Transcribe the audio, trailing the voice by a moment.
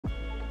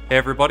Hey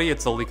everybody,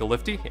 it's Alika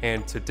Lifty,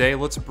 and today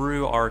let's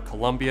brew our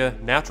Colombia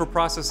natural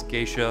process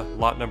Gesha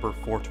lot number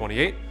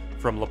 428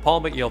 from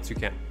Palma Y El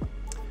Tucán.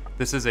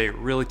 This is a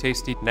really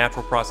tasty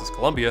natural process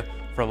Colombia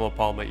from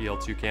Palma Y El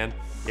Tucán.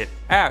 It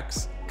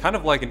acts kind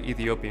of like an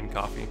Ethiopian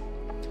coffee.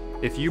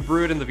 If you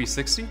brew it in the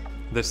V60,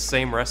 this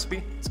same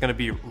recipe, it's going to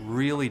be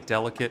really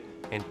delicate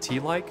and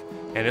tea-like,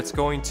 and it's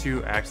going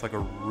to act like a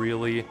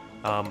really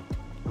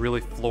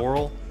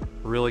floral,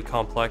 really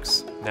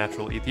complex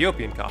natural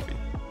Ethiopian coffee.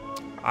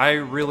 I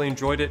really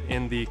enjoyed it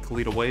in the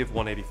Kalita Wave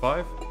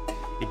 185.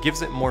 It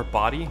gives it more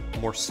body,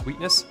 more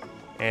sweetness,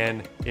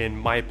 and in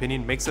my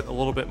opinion makes it a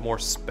little bit more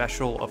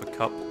special of a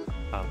cup.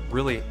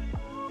 Really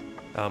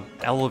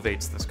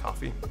elevates this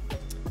coffee.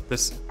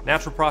 This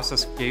natural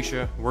process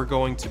Gesha, we're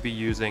going to be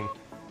using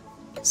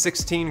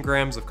 16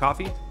 grams of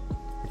coffee,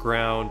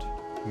 ground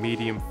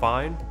medium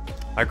fine.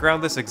 I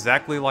ground this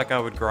exactly like I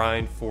would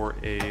grind for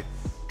a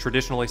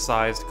traditionally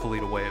sized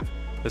Kalita Wave.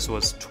 This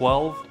was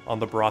 12 on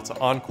the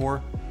Baratza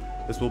Encore.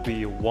 This will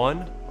be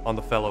 1 on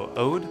the Fellow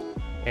Ode,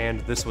 and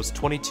this was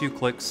 22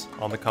 clicks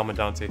on the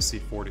Comandante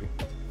C40.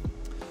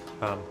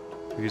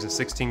 We're using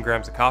 16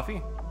 grams of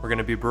coffee. We're going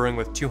to be brewing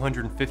with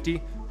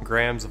 250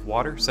 grams of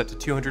water set to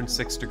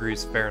 206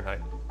 degrees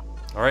Fahrenheit.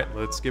 All right,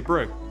 let's get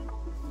brewing.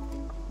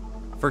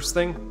 First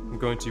thing, I'm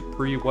going to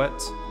pre-wet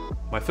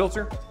my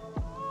filter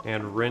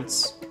and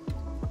rinse,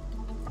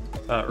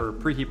 or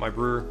preheat my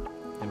brewer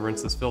and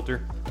rinse this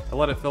filter. I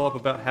let it fill up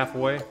about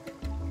halfway,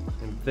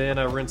 and then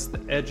I rinse the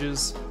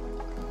edges,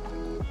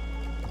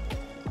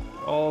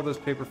 all those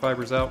paper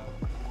fibers out.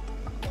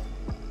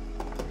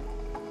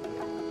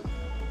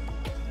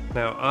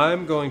 Now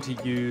I'm going to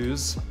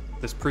use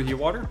this preheat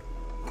water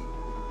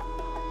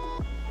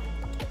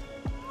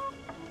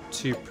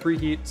to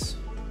preheat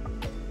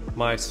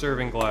my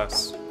serving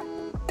glass.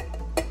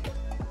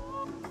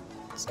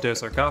 Let's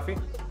dose our coffee.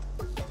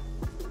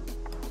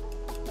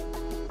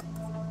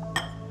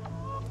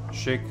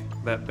 Shake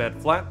that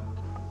bed flat.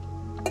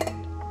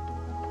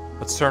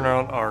 Let's turn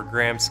on our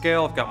gram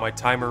scale. I've got my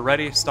timer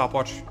ready,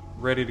 stopwatch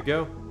ready to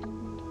go.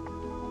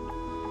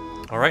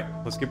 All right,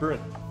 let's get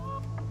brewing.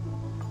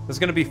 There's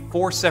gonna be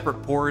 4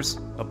 separate pours,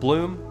 a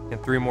bloom,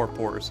 and 3 more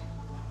pours.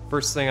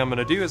 First thing I'm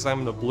gonna do is I'm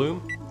gonna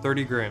bloom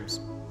 30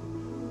 grams.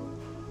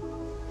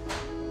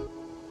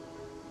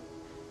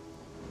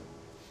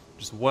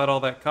 Just wet all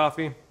that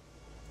coffee.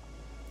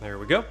 There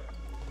we go.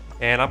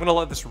 And I'm gonna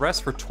let this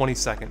rest for 20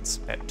 seconds.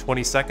 At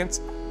 20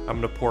 seconds,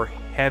 I'm gonna pour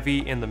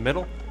heavy in the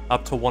middle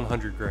up to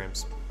 100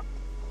 grams.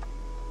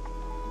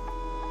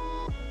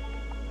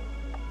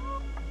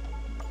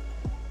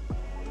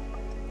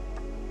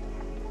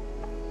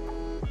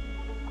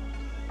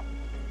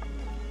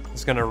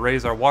 It's gonna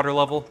raise our water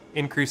level,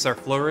 increase our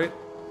flow rate,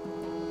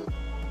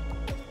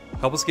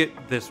 help us get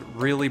this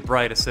really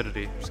bright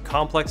acidity. There's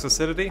complex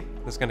acidity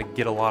that's gonna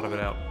get a lot of it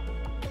out.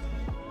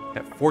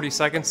 At 40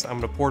 seconds,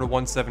 I'm gonna pour to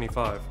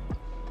 175.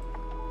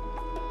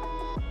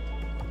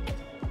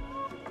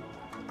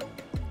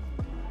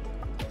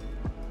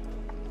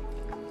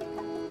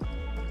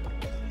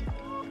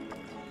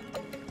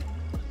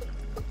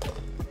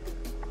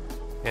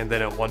 And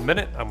then at 1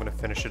 minute, I'm gonna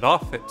finish it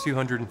off at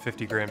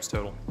 250 grams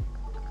total.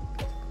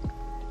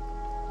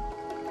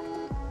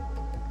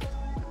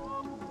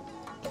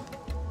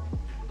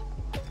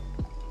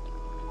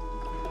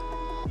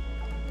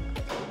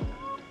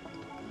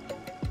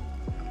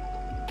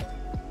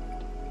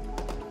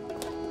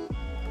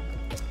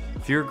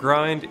 If your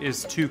grind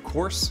is too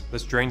coarse,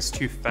 this drains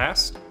too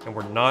fast, and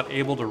we're not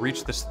able to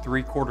reach this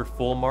 3/4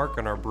 full mark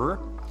on our brewer,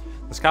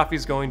 this coffee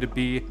is going to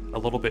be a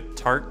little bit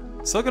tart.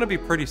 It's still going to be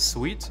pretty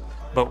sweet,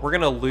 but we're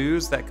going to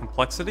lose that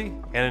complexity,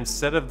 and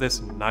instead of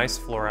this nice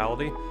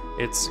florality,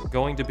 it's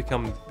going to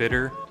become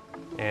bitter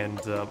and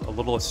a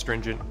little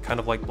astringent,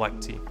 kind of like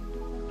black tea.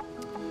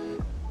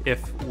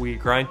 If we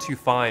grind too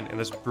fine and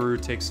this brew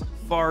takes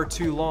far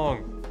too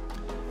long,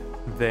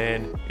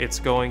 then it's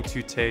going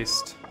to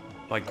taste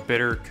like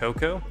bitter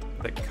cocoa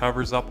that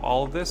covers up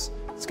all of this.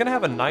 It's gonna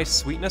have a nice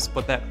sweetness,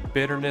 but that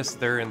bitterness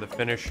there in the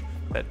finish,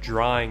 that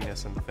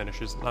dryingness in the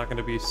finish is not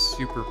gonna be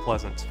super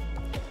pleasant.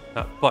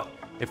 But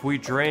if we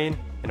drain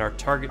in our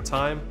target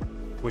time,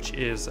 which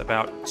is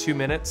about 2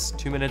 minutes,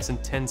 2 minutes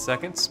and 10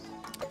 seconds,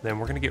 then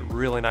we're gonna get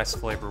really nice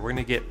flavor. We're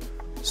gonna get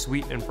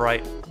sweet and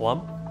bright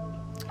plum.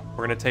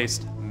 We're gonna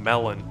taste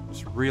melon,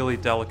 just really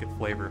delicate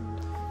flavor.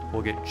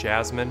 We'll get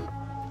jasmine,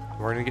 and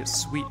we're gonna get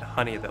sweet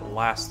honey that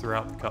lasts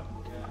throughout the cup.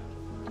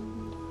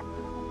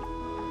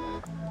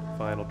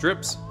 Final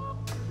drips.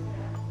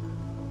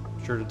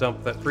 Be sure to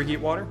dump that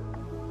preheat water.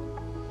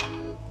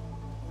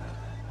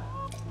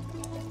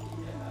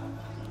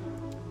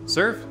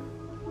 Serve.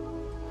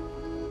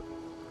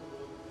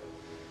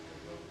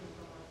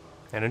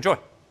 And enjoy.